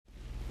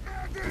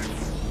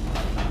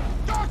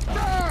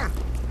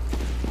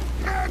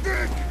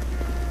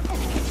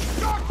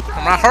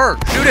I heard.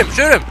 Shoot him,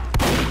 shoot him.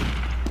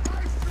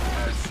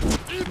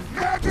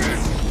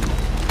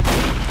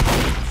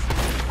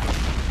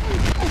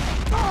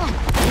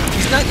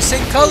 He's not the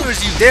same color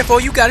as you,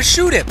 therefore you gotta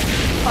shoot him.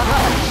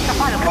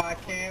 Why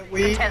can't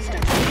we? That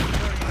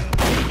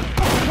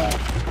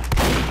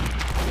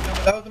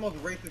was the most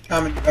racist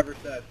comment you've ever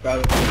said, by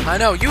the way. I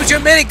know, use your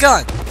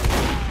minigun.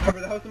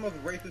 Remember, that was the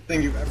most racist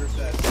thing you've ever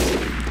said.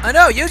 I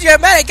know, use your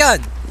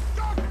minigun.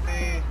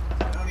 Man,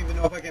 I don't even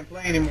know if I can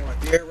play anymore.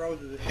 Derrick Rose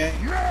is a shame.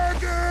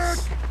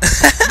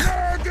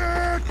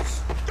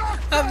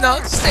 I'm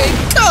not the same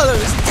color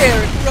as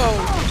Derrick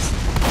Rose.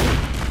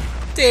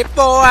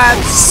 Therefore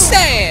I'm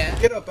sad.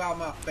 Get up out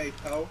my face,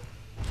 ho.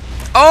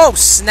 Oh,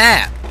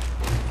 snap.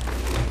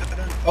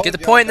 Get the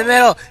point in the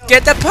middle.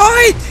 Get the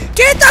point.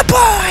 Get the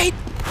point.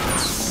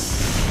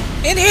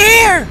 In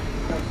here.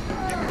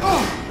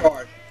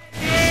 Charge.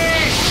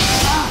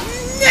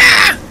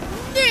 Yeah.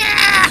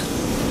 Yeah.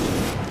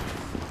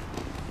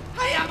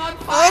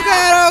 Oh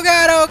god, oh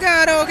god, oh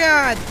god, oh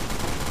god.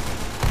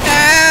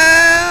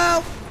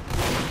 Help.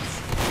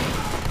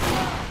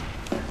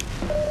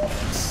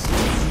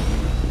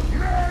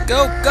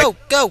 Go, go,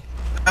 go.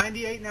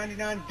 98,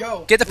 99,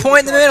 go. Get the point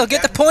in the middle.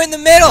 Get the point in the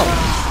middle.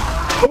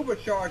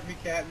 Overcharge me,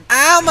 Captain.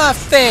 Ow, my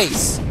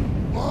face.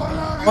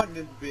 Want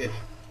this bitch.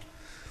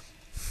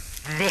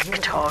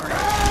 Victor.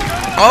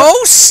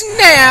 Oh,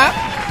 snap.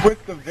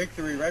 With the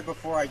victory right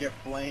before I get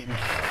flamed.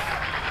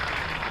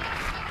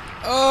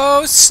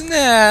 Oh,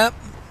 snap.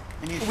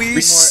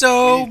 We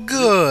so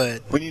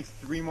good. We need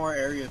 3 more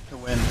areas to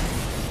win.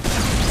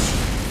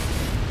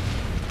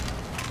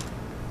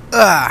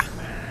 Ah.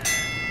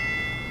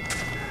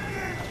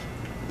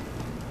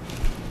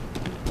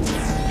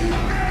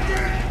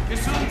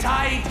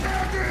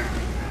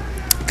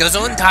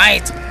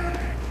 Gesundheit.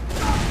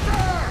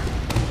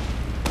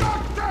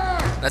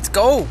 Let's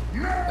go.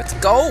 Let's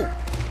go.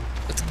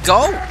 Let's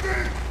go.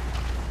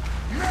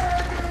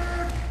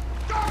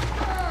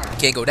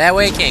 Can't go that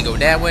way. Can't go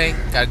that way.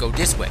 Gotta go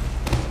this way.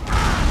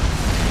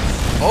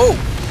 Oh.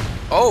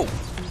 Oh.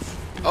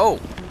 Oh.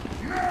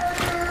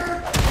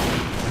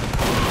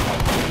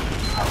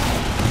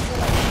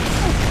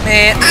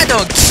 Man, I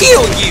don't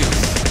kill you.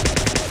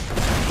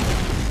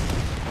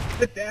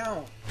 Sit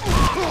down.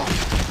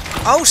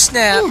 Oh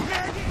snap!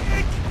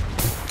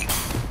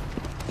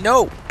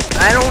 No,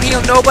 I don't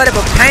heal nobody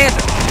but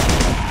Panda.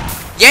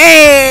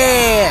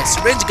 Yeah!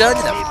 Syringe gun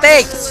to the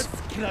face.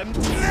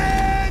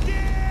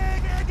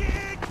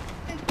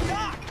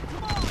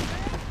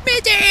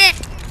 Medic!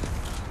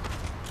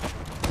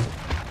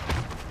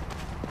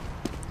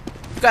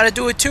 You gotta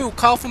do it too.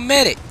 Call for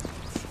medic.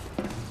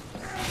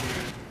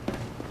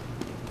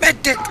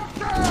 Medic!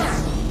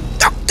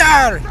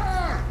 Doctor!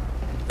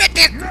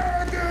 Medic!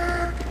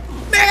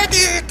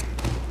 Medic!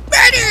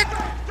 Medic!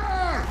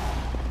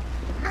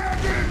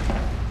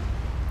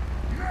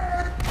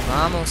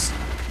 Vamos.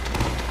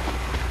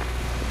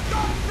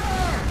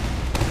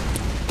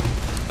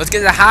 Let's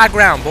get the high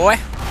ground, boy.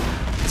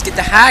 Let's get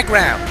the high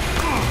ground.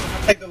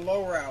 I'll take the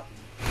low route.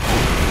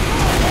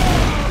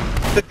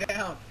 Sit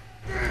down.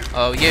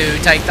 Oh, you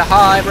take the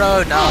high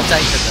road, and I'll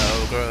take the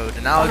low road,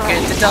 and I'll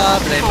get the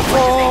Dublin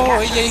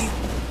before you. Hey,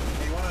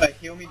 you wanna like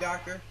heal me,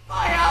 doctor?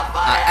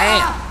 I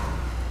am.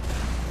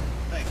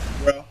 Thanks,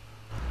 bro.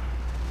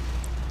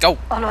 Go.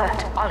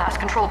 Alert. Our last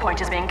control point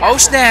is being Oh captured.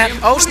 snap!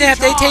 Oh snap!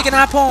 They taking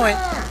our point.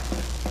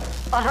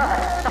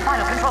 Alert. The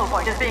final control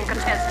point is being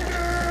contested.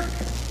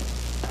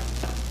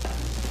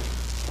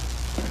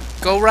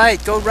 Go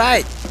right. Go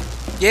right.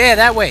 Yeah,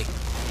 that way.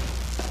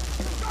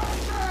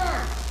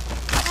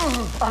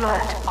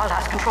 Alert. Our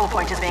last control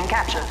point is being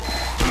captured.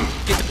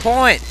 Get the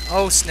point.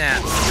 Oh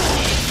snap.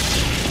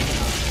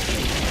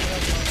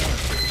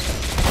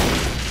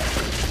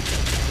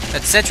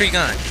 That's sentry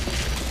gun.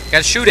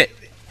 Gotta shoot it.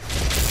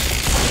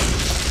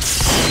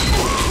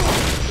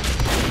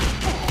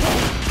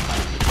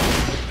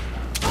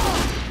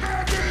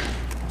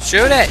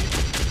 Shoot it.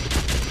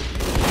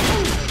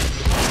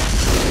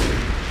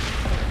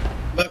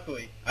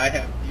 Luckily, I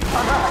have you.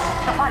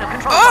 Alert. The final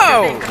control point is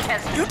Oh! being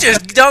contested. You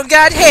just don't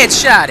got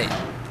headshotted.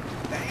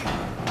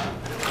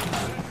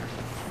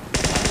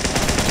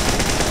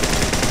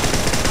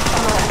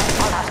 Alert.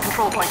 Our last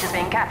control point is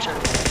being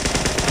captured.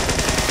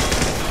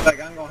 Like,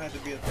 I'm gonna have to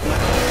be a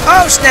sniper.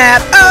 Oh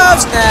snap! Oh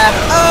snap!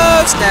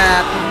 Oh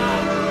snap!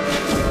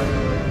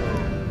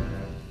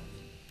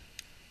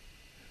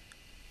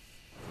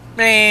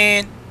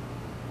 Man.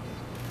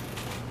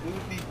 We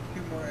need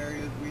 2 more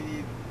areas. We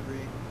need 3.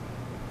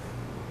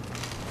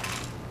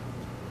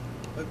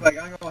 Looks like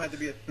I'm gonna have to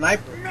be a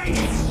sniper.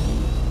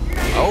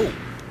 Oh.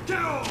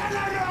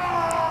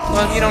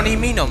 Well, you don't need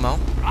me no more.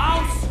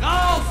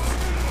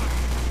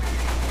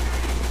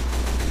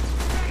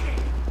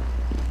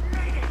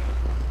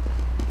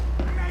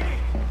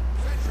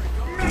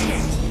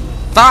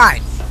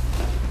 Fine.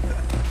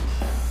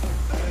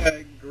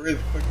 Grizz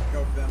quick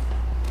scope them.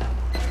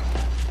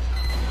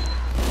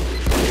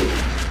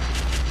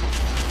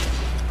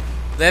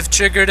 Left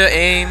trigger to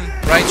aim,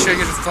 right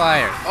trigger to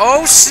fire.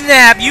 Oh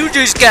snap, you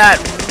just got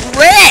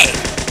wrecked!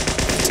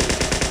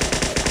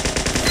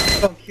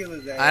 Don't kill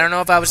his ass. I don't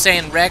know if I was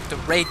saying wrecked or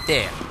right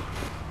there.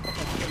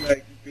 Kill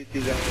that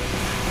bitch's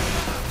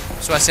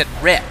ass. So I said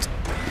wrecked.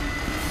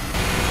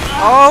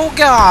 Oh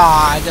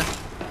God!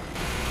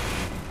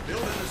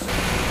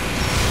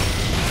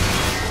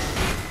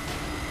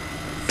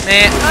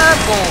 Man, I'm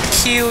gonna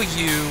kill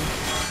you.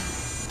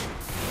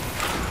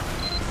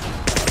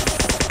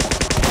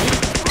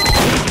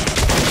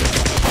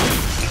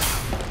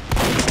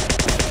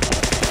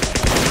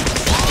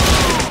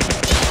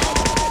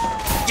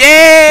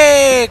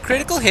 Yay!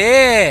 Critical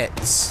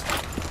hits!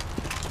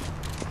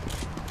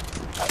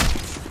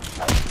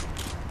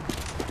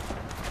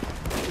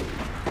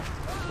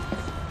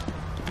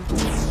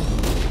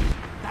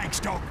 Thanks,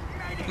 Doc.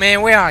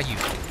 Man, where are you?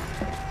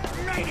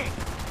 Medic!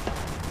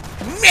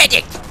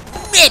 Medic!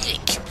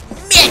 Medic!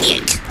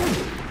 Medic!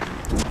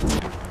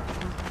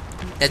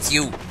 That's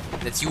you.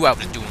 That's you out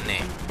there doing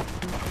that.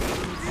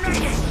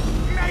 Medic!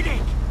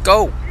 Medic!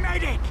 Go!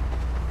 Medic!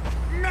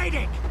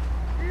 Medic!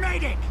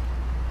 Medic!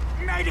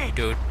 Medic!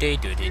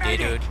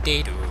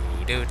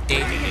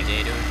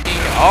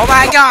 Oh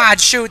my God!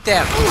 Shoot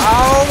them!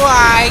 Oh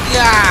my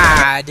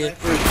God!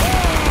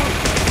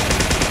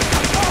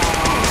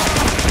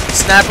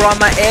 Sniper on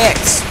my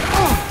X!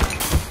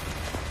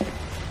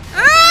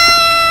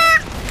 Ah!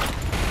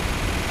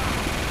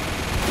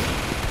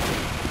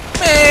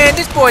 Man,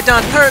 this boy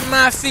done hurt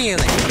my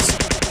feelings.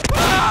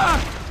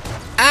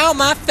 Ow,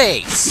 my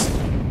face!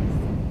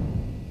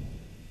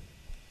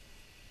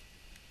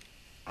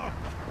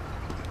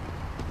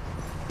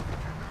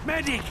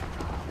 Medic!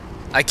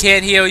 I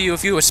can't heal you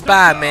if you a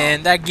spy,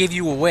 man. That give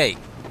you away.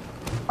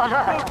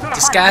 Alert. The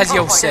Disguise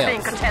final control yourself. point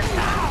is being contested.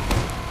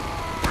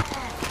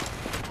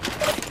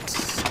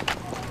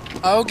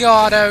 Oh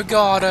God, oh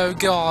God, oh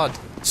God.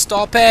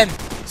 Stop him!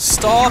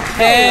 Stop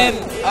him!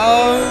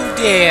 Oh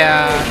dear.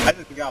 I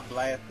just got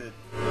blasted.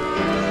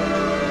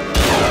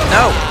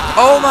 No!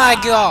 Oh my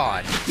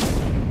God!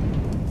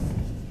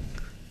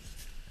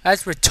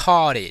 That's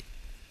retarded.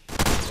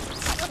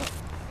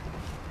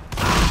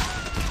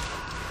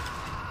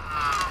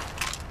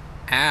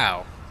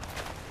 Ow.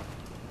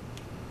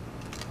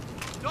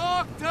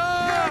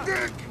 Doctor!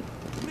 Medic!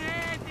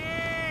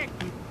 Medic!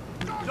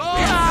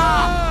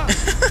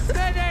 Doctor!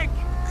 Medic!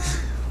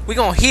 We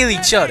gonna heal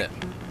each other.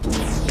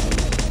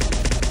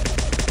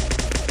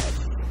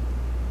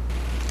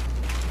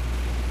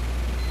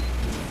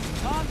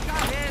 Tonka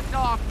here,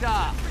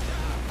 Doctor!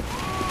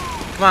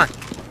 Come on.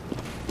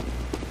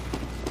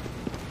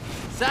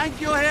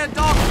 Thank you here,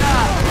 Doctor!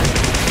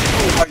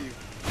 Who are you?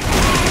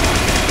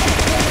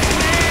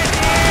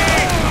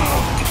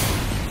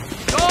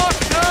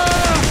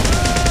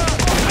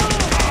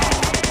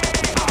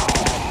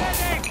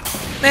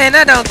 Man,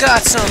 I done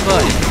got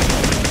somebody.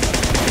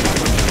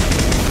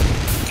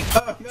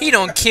 Oh, no, He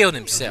done killed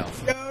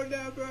himself. No,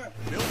 never.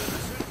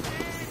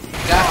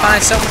 Gotta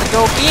find something to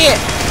go get.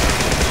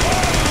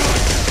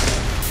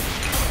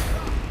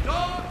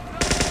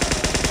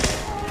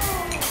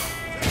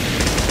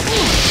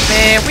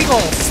 Man, we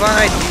gonna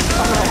find you.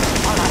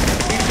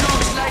 It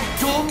looks like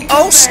Doom.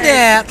 Oh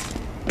snap!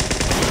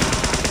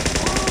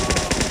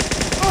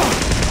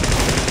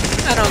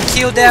 I done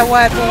killed that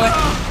white boy.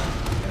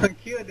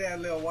 Kill that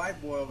little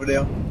white boy over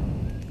there.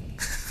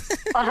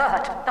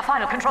 Alert. The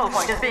final control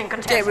point is being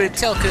Can't contested. really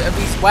tell if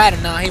he's white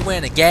or not. He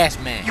wearing a gas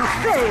mask. You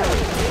failed.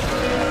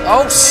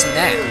 Oh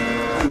snap!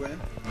 You win.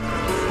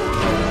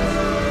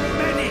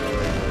 Medic!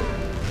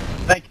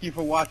 Thank you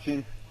for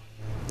watching.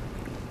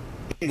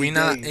 We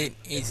not.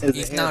 He's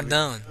He's not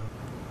done.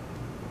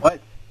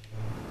 What?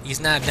 He's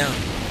not done.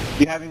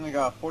 You having like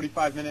a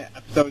 45-minute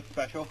episode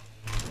special?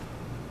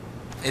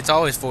 It's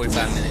always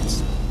 45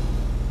 minutes.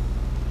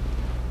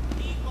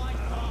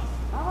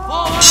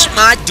 Forward! Eat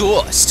my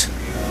dust.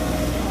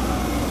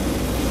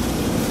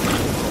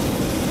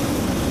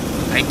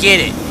 I get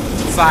it.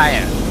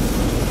 Fire.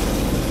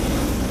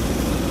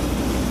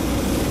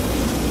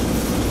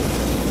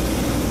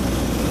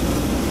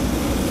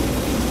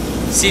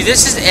 See,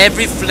 this is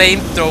every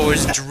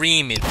flamethrower's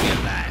dream in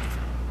real life.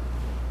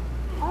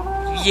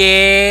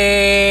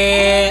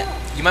 Yeah.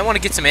 You might want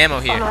to get some ammo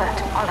here.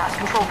 Alert. Our last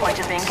control point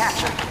is being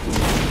captured.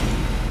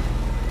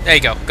 There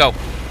you go. Go.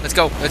 Let's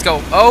go. Let's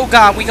go. Oh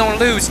God, we gonna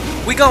lose.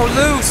 We gonna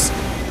lose.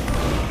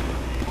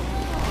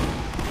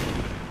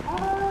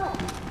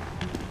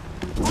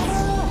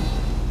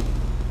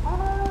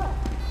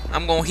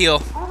 I'm gonna heal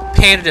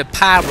Panda the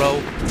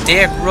Pyro.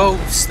 Derek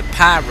Rose the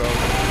Pyro.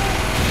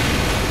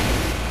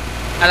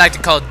 I like to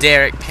call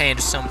Derek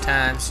Panda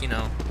sometimes, you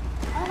know.